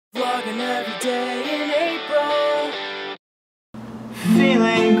every day in April.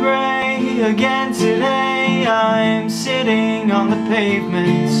 Feeling gray again today. I'm sitting on the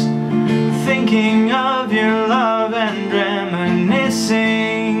pavement, thinking of your love and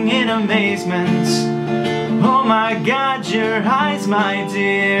reminiscing in amazement. Oh my God, your eyes, my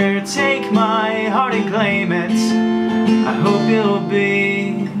dear, take my heart and claim it. I hope you'll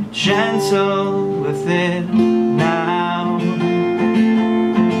be gentle with it now.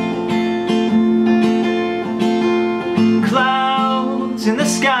 Clouds in the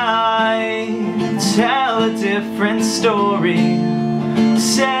sky tell a different story.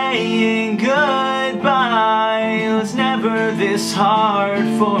 Saying goodbye was never this hard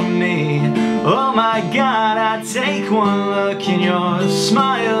for me. Oh my God, I take one look in your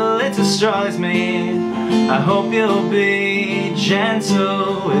smile, it destroys me. I hope you'll be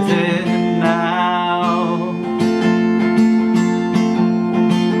gentle with it now.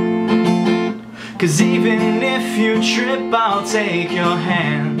 'Cause even if you trip, I'll take your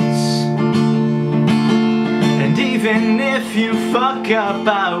hands. And even if you fuck up,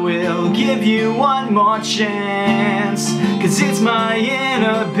 I will give you one more chance. 'Cause it's my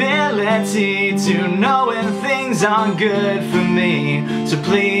inability to know when things aren't good for me. So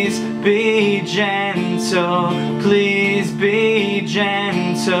please be gentle, please be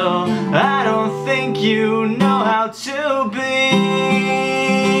gentle. I don't think you know how to be.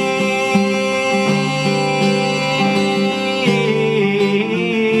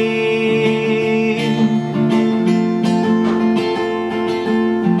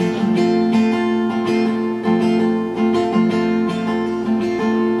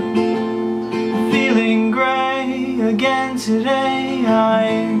 Again today,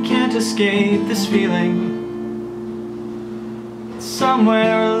 I can't escape this feeling.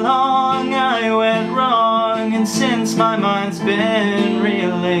 Somewhere along I went wrong, and since my mind's been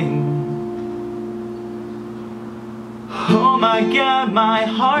reeling. Oh my God, my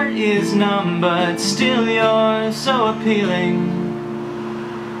heart is numb, but still you're so appealing.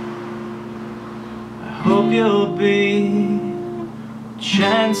 I hope you'll be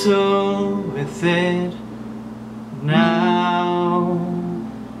gentle with it now.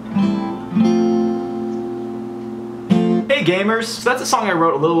 Hey gamers, so that's a song I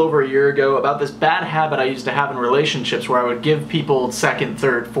wrote a little over a year ago about this bad habit I used to have in relationships where I would give people second,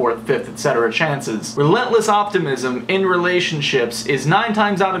 third, fourth, fifth, etc. chances. Relentless optimism in relationships is 9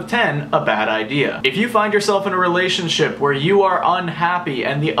 times out of 10 a bad idea. If you find yourself in a relationship where you are unhappy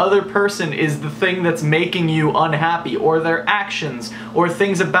and the other person is the thing that's making you unhappy, or their actions or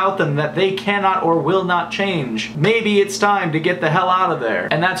things about them that they cannot or will not change, maybe it's time to get the hell out of there.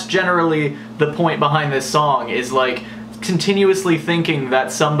 And that's generally the point behind this song, is like continuously thinking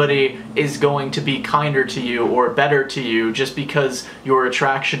that somebody is going to be kinder to you or better to you just because your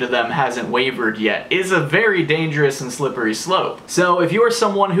attraction to them hasn't wavered yet is a very dangerous and slippery slope. So if you're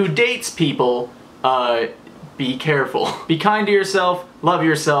someone who dates people, be careful. Be kind to yourself, love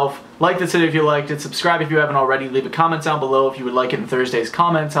yourself, like this video if you liked it, subscribe if you haven't already, leave a comment down below if you would like it in Thursday's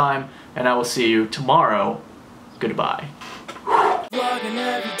comment time, and I will see you tomorrow. Goodbye. Vlogging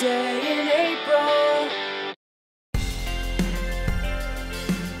every day.